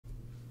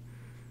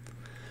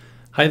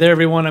Hi there,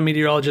 everyone. I'm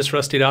meteorologist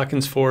Rusty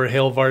Dawkins for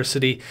Hail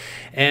Varsity.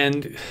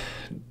 And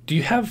do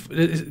you have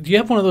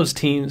one of those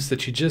teams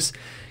that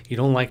you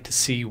don't like to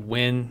see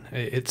win?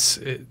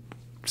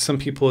 Some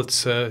people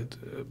it's a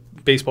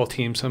baseball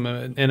team, some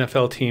an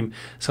NFL team,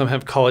 some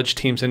have college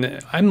teams,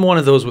 and I'm one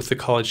of those with the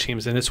college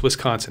teams, and it's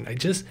Wisconsin. I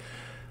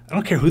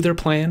don't care who they're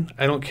playing.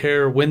 I don't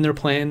care when they're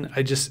playing.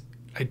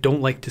 I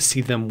don't like to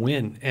see them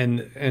win.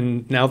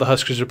 And now the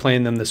Huskers are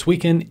playing them this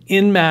weekend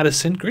in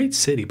Madison. Great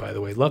city, by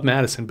the way. Love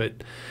Madison.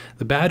 But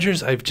the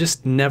Badgers, I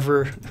just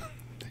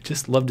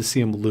love to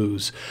see them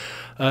lose.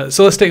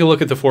 So let's take a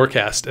look at the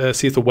forecast,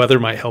 see if the weather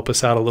might help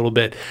us out a little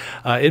bit.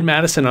 In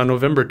Madison on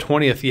November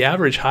 20th, the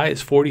average high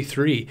is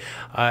 43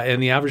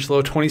 and the average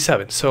low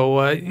 27. So,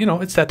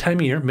 it's that time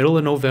of year, middle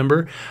of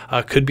November.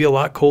 Could be a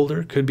lot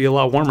colder, could be a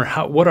lot warmer.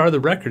 What are the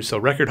records? So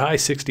record high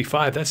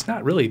 65. That's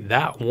not really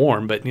that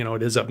warm, but,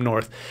 it is up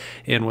north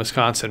in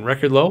Wisconsin.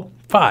 Record low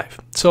 5.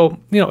 So,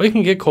 it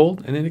can get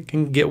cold and then it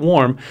can get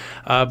warm,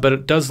 but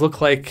it does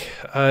look like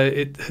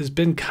it has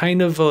been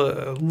kind of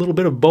a little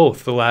bit of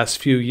both the last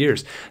few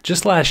years.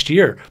 Just last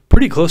year,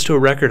 pretty close to a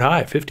record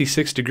high,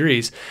 56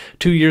 degrees.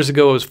 2 years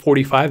ago, it was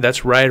 45.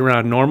 That's right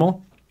around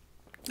normal.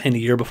 And a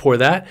year before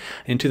that,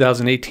 in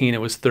 2018, it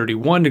was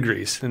 31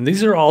 degrees. And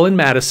these are all in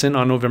Madison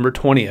on November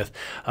 20th.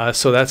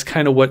 So that's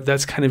kind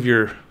of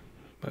your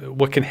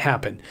what can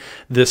happen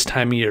this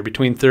time of year,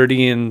 between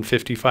 30 and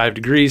 55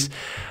 degrees.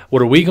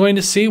 What are we going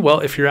to see? Well,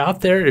 if you're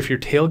out there, if you're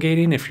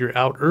tailgating, if you're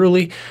out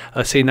early,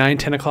 say 9,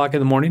 10 o'clock in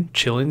the morning,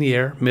 chill in the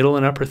air, middle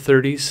and upper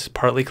 30s,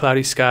 partly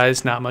cloudy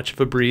skies, not much of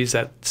a breeze,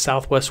 that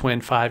southwest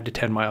wind 5 to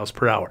 10 miles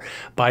per hour.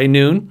 By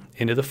noon,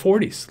 into the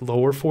 40s,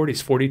 lower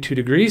 40s, 42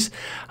 degrees.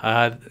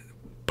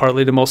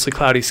 Partly to mostly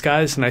cloudy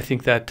skies, and I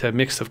think that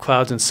mix of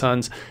clouds and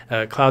sun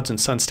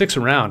sticks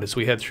around as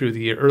we head through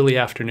the early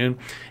afternoon,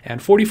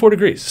 and 44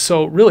 degrees.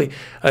 So really,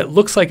 it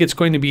looks like it's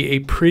going to be a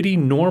pretty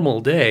normal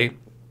day.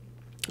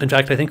 In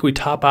fact, I think we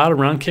top out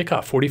around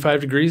kickoff,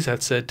 45 degrees.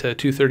 That's at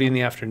 2:30 in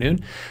the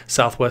afternoon.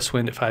 Southwest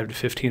wind at 5 to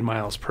 15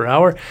 miles per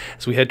hour.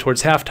 As we head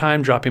towards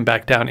halftime, dropping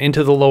back down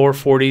into the lower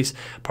 40s,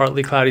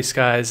 partly cloudy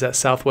skies, that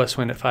southwest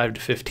wind at 5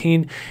 to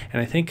 15.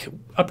 And I think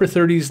upper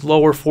 30s,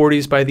 lower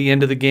 40s by the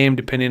end of the game,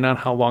 depending on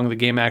how long the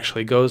game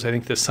actually goes. I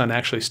think the sun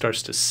actually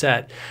starts to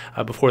set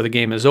before the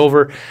game is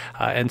over.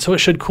 And so it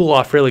should cool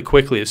off fairly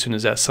quickly as soon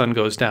as that sun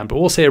goes down. But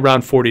we'll say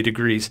around 40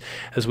 degrees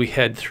as we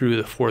head through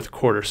the fourth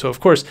quarter. So, of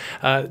course,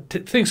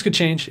 things could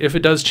change. If it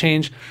does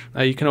change,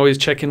 you can always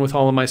check in with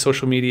all of my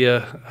social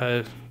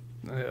media,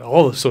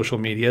 all the social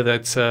media.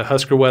 That's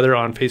Husker Weather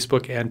on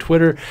Facebook and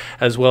Twitter,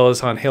 as well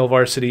as on Hail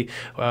Varsity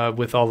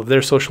with all of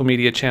their social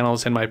media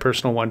channels, and my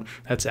personal one,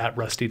 that's at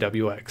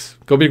RustyWX.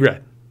 Go Big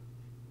Red.